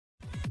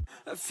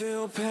I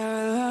feel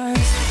paralyzed.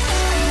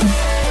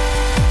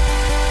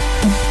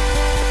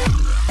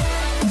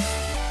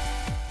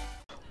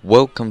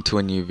 Welcome to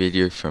a new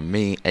video from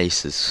me,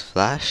 Ace's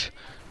Flash.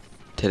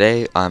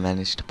 Today I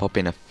managed to pop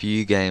in a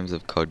few games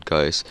of COD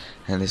Ghost,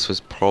 and this was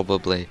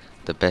probably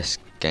the best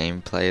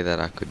gameplay that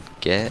I could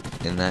get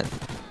in that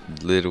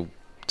little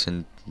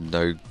to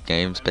no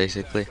games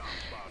basically.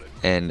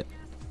 And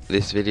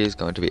this video is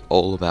going to be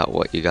all about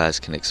what you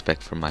guys can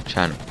expect from my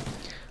channel.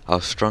 I'll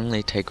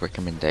strongly take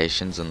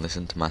recommendations and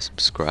listen to my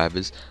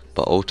subscribers,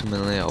 but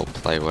ultimately I'll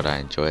play what I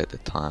enjoy at the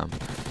time.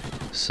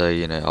 So,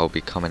 I'll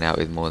be coming out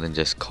with more than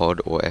just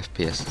COD or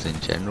FPSs in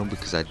general,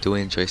 because I do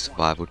enjoy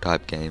survival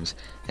type games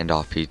and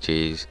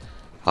RPGs.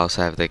 I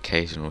also have the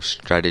occasional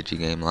strategy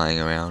game lying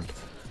around,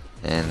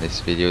 and this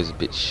video is a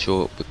bit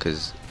short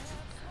because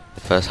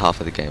the first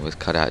half of the game was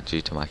cut out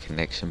due to my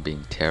connection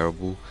being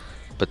terrible,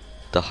 but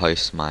the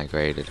host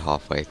migrated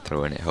halfway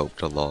through and it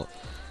helped a lot.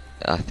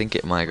 I think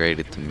it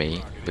migrated to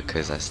me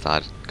because I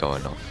started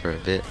going off for a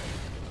bit,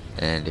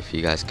 and if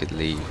you guys could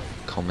leave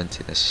comments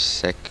in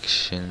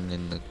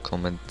the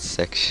comment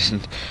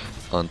section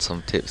on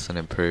some tips on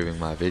improving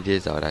my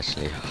videos, I would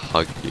actually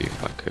hug you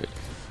if I could.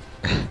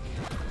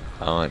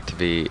 I want to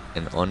be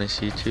an honest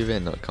YouTuber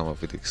and not come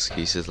up with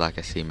excuses like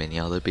I see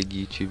many other big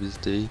YouTubers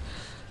do.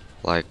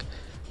 Like,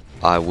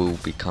 I will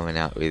be coming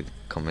out with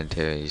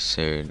commentary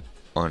soon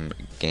on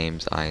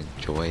games I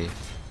enjoy,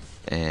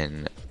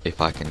 and if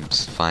I can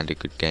find a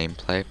good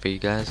gameplay for you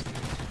guys.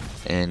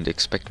 And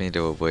expect me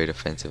to avoid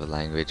offensive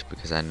language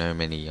because I know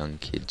many young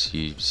kids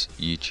use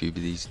YouTube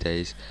these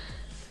days,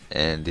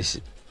 and this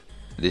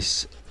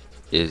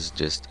is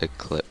just a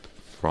clip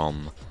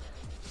from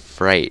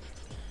Freight.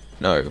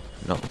 No,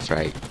 not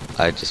Freight.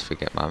 I just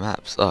forget my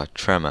maps. Oh,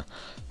 Tremor.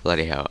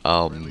 Bloody hell.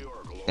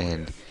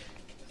 And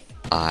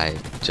I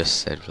just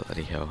said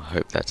bloody hell.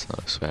 Hope that's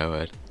not a swear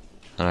word.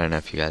 I don't know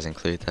if you guys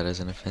include that as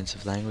an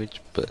offensive language,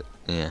 but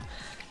yeah.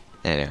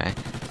 Anyway,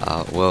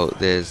 well,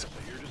 there's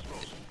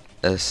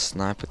a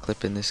sniper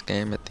clip in this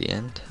game at the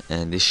end,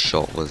 and this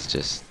shot was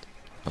just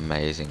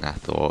amazing. I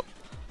thought,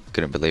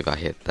 couldn't believe I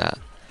hit that.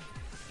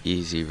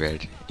 Easily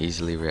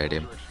read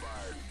him.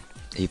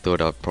 He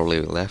thought I'd probably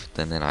left,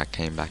 and then I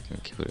came back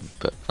and killed him.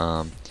 But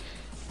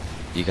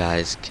you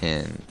guys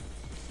can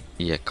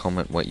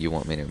comment what you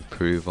want me to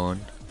improve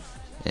on,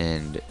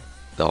 and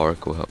the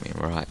Oracle helped me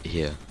right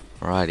here.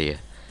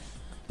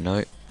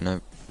 No,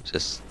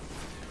 just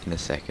in a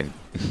second.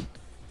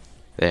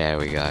 There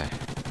we go.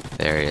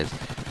 There he is.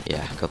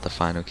 Yeah, got the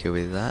final kill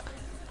with that.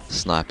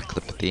 Sniper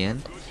clip at the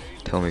end.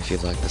 Tell me if you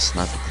like the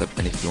sniper clip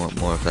and if you want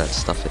more of that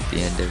stuff at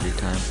the end every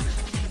time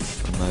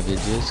in my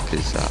videos,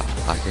 because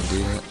I can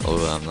do that,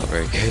 although I'm not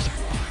very good.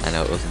 I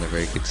know it wasn't a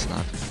very good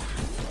sniper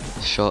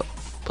shot,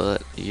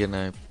 but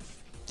I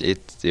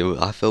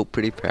felt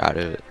pretty proud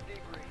of it.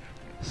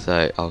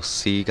 So I'll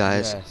see you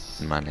guys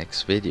in my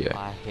next video.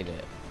 I hit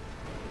it.